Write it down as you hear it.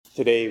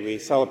Today we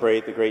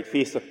celebrate the great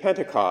feast of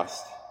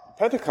Pentecost.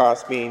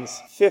 Pentecost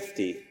means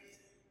 50,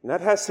 and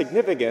that has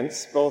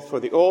significance both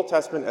for the Old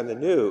Testament and the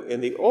New.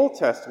 In the Old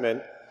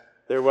Testament,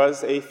 there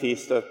was a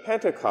feast of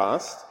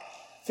Pentecost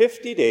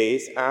 50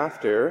 days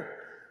after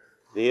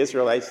the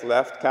Israelites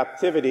left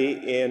captivity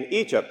in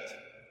Egypt,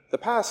 the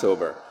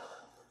Passover.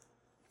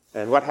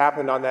 And what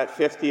happened on that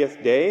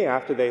 50th day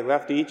after they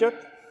left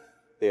Egypt?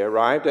 They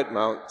arrived at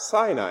Mount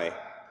Sinai.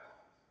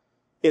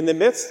 In the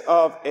midst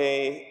of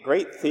a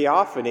great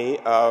theophany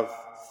of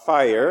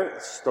fire,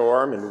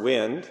 storm, and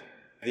wind,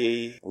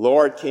 the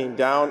Lord came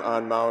down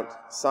on Mount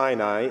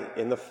Sinai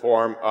in the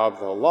form of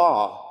the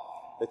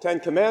law, the Ten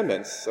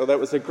Commandments. So that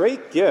was a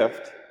great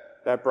gift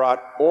that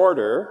brought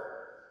order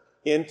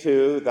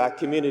into that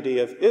community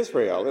of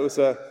Israel. It was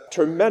a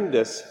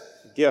tremendous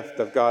gift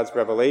of God's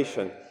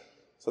revelation.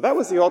 So that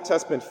was the Old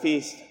Testament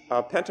feast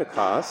of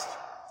Pentecost.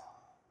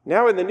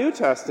 Now in the New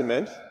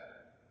Testament,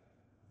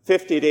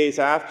 50 days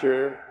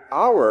after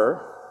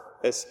our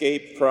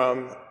escape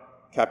from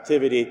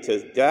captivity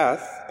to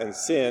death and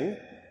sin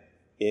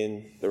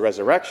in the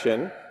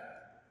resurrection,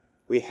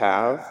 we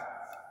have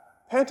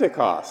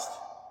Pentecost,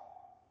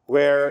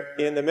 where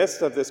in the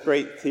midst of this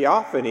great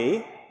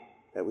theophany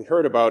that we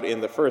heard about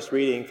in the first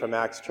reading from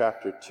Acts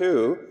chapter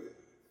 2,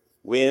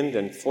 wind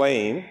and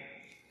flame,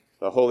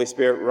 the Holy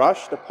Spirit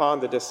rushed upon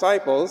the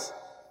disciples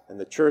and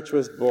the church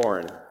was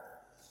born.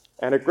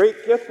 And a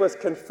great gift was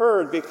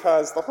conferred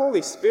because the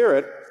Holy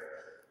Spirit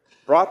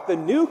brought the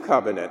new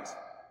covenant,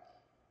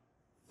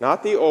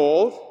 not the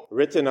old,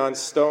 written on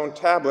stone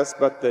tablets,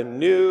 but the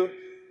new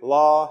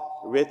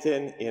law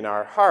written in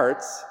our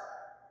hearts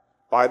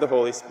by the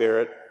Holy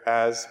Spirit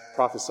as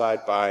prophesied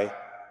by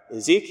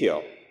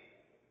Ezekiel.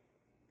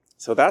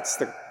 So that's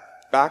the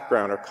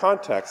background or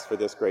context for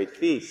this great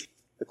feast.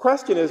 The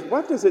question is,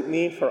 what does it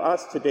mean for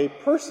us today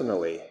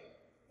personally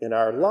in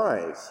our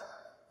lives?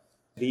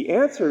 The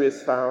answer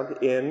is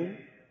found in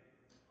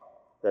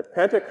the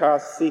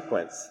Pentecost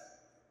sequence.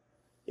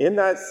 In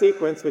that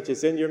sequence, which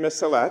is in your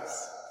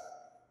missalettes,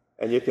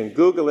 and you can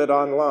Google it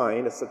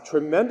online, it's a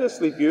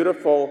tremendously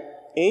beautiful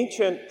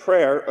ancient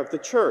prayer of the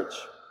church,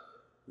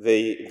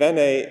 the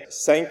Veni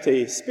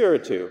Sancti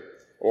Spiritu,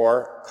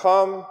 or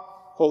Come,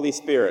 Holy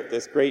Spirit,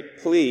 this great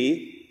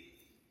plea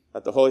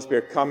that the Holy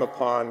Spirit come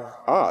upon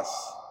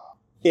us,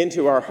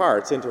 into our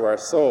hearts, into our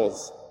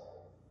souls.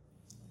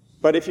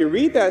 But if you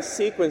read that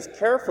sequence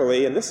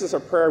carefully, and this is a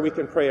prayer we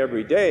can pray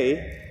every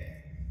day,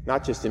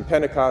 not just in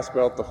Pentecost,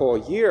 but the whole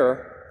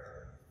year,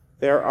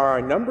 there are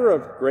a number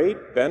of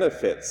great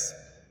benefits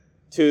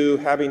to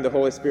having the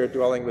Holy Spirit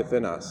dwelling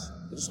within us.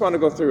 I just want to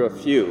go through a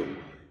few.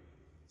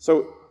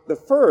 So the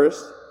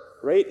first,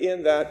 right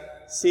in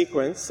that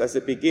sequence as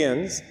it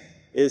begins,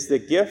 is the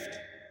gift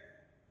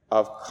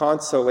of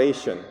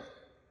consolation.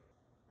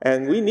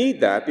 And we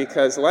need that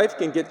because life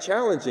can get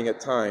challenging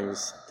at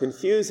times,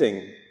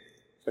 confusing.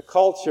 The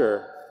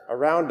culture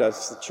around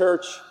us, the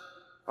church,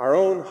 our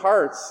own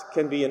hearts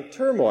can be in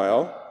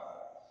turmoil,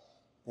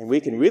 and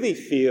we can really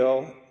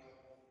feel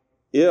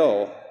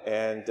ill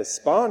and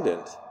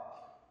despondent.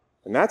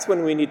 And that's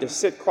when we need to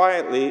sit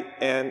quietly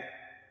and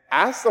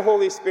ask the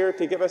Holy Spirit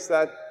to give us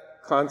that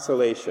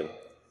consolation.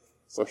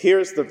 So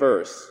here's the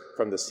verse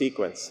from the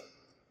sequence.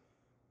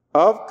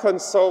 Of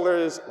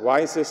consolers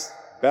wisest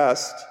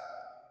best,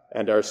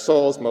 and our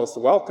soul's most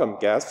welcome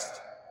guest,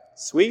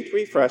 sweet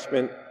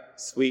refreshment,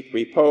 sweet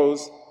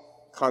repose,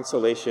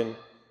 consolation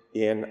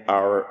in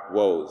our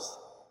woes.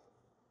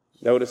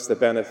 Notice the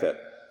benefit.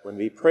 When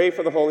we pray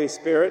for the Holy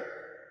Spirit,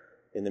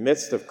 in the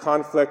midst of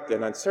conflict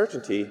and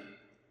uncertainty,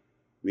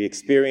 we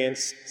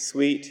experience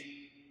sweet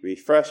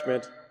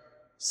refreshment,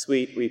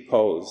 sweet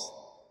repose.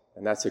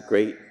 And that's a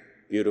great,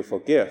 beautiful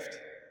gift.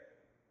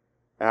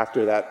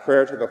 After that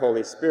prayer to the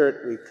Holy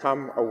Spirit, we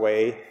come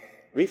away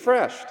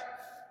refreshed,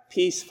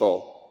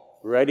 peaceful,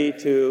 ready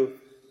to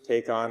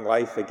take on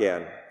life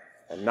again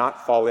and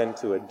not fall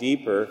into a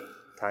deeper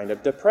kind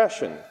of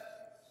depression.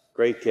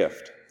 Great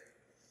gift.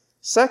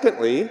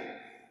 Secondly,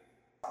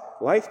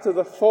 life to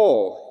the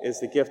full is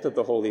the gift of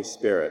the Holy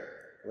Spirit.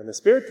 When the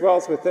Spirit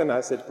dwells within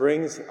us, it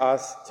brings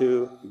us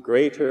to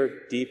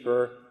greater,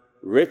 deeper,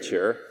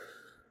 richer,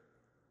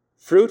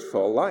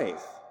 fruitful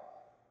life.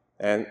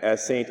 And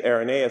as St.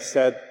 Irenaeus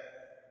said,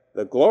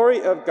 the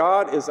glory of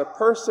God is a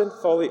person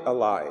fully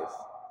alive.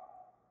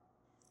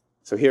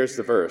 So here's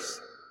the verse.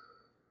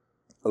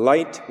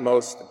 Light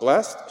most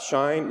blessed,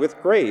 shine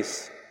with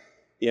grace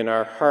in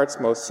our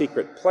heart's most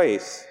secret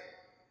place.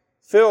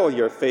 Fill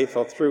your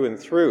faithful through and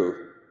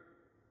through.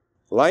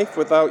 Life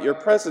without your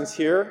presence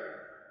here,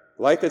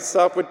 life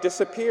itself would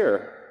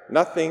disappear.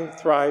 Nothing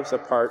thrives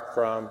apart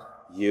from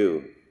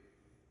you.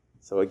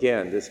 So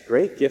again, this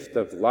great gift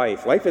of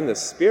life in the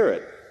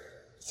Spirit.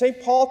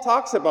 St. Paul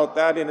talks about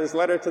that in his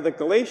letter to the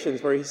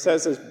Galatians, where he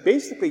says there's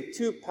basically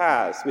two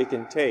paths we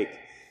can take.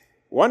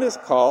 One is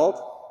called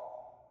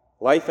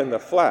life in the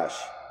flesh,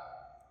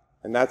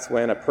 and that's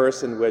when a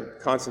person would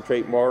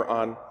concentrate more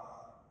on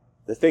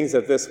the things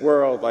of this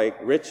world, like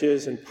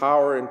riches and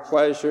power and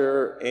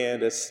pleasure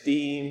and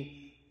esteem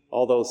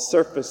all those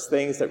surface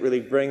things that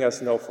really bring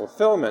us no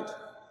fulfillment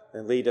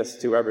and lead us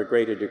to ever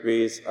greater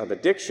degrees of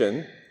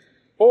addiction,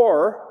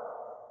 or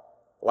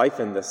life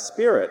in the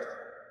Spirit.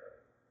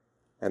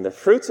 And the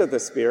fruits of the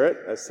Spirit,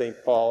 as St.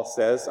 Paul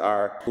says,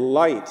 are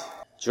light,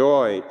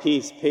 joy,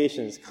 peace,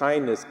 patience,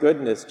 kindness,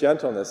 goodness,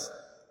 gentleness,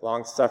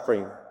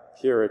 long-suffering,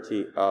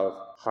 purity of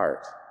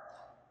heart.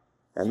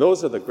 And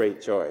those are the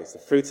great joys, the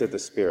fruits of the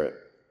Spirit.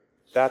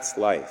 That's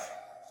life.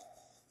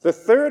 The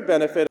third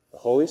benefit, the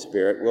Holy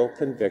Spirit will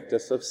convict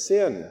us of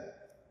sin.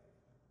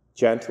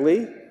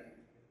 Gently,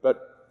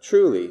 but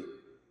truly.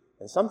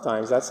 And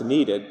sometimes that's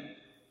needed.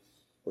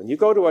 When you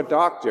go to a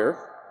doctor,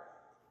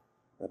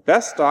 the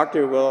best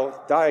doctor will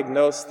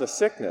diagnose the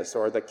sickness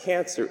or the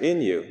cancer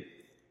in you.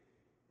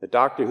 The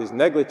doctor who's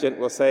negligent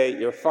will say,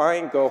 "You're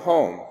fine, go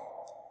home."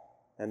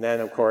 And then,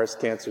 of course,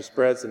 cancer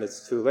spreads and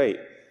it's too late.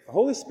 The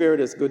Holy Spirit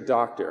is a good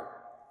doctor.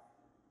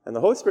 And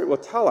the Holy Spirit will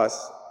tell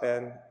us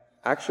and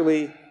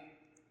actually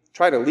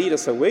try to lead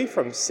us away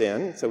from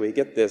sin. So we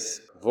get this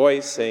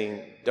voice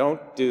saying,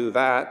 "Don't do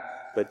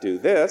that, but do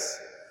this."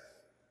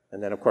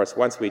 And then, of course,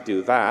 once we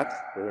do that,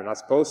 we're not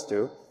supposed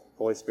to, the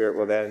Holy Spirit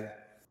will then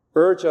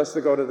urge us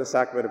to go to the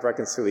sacrament of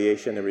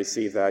reconciliation and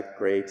receive that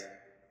great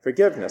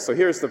forgiveness. So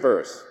here's the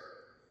verse.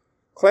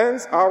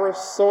 "Cleanse our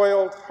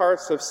soiled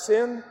hearts of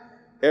sin,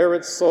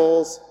 arid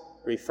souls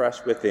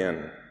refresh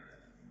within.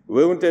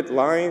 Wounded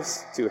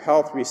lives to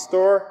health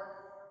restore,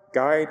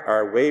 guide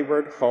our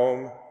wayward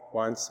home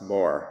once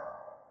more."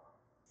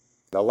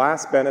 The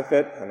last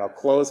benefit, and I'll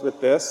close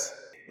with this,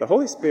 the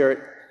Holy Spirit,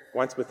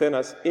 once within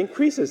us,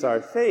 increases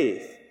our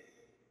faith.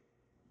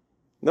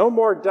 No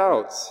more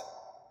doubts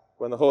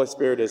when the Holy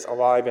Spirit is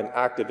alive and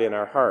active in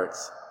our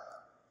hearts.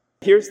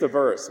 Here's the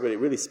verse, but it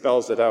really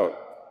spells it out.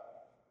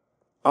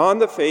 "On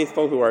the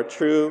faithful who are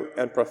true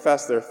and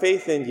profess their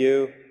faith in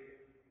you,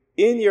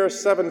 in your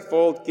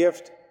sevenfold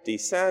gift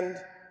descend.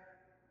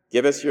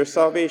 Give us your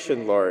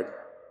salvation, Lord.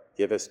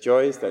 Give us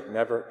joys that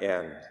never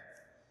end."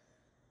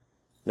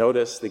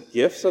 Notice the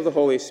gifts of the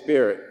Holy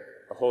Spirit.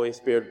 The Holy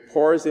Spirit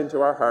pours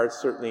into our hearts,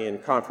 certainly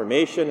in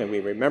confirmation, and we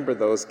remember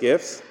those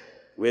gifts: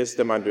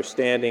 wisdom,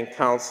 understanding,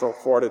 counsel,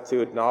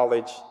 fortitude,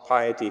 knowledge,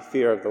 piety,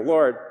 fear of the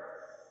Lord.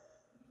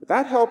 But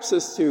that helps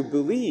us to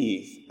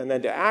believe and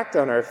then to act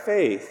on our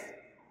faith.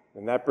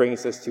 And that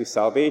brings us to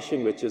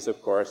salvation, which is,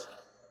 of course,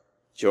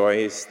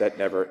 joys that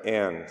never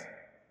end.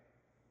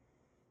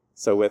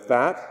 So with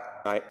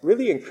that, I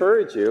really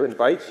encourage you,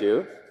 invite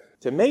you,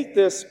 to make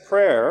this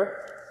prayer,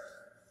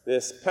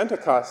 this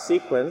Pentecost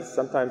sequence,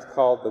 sometimes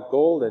called the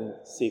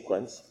Golden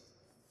Sequence,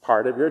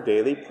 part of your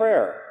daily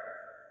prayer.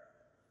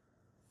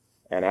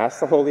 And ask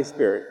the Holy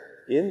Spirit,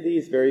 in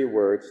these very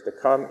words, to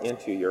come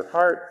into your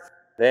heart.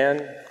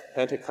 Then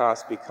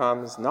Pentecost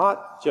becomes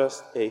not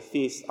just a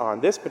feast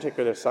on this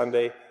particular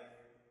Sunday,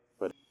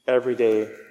 but every day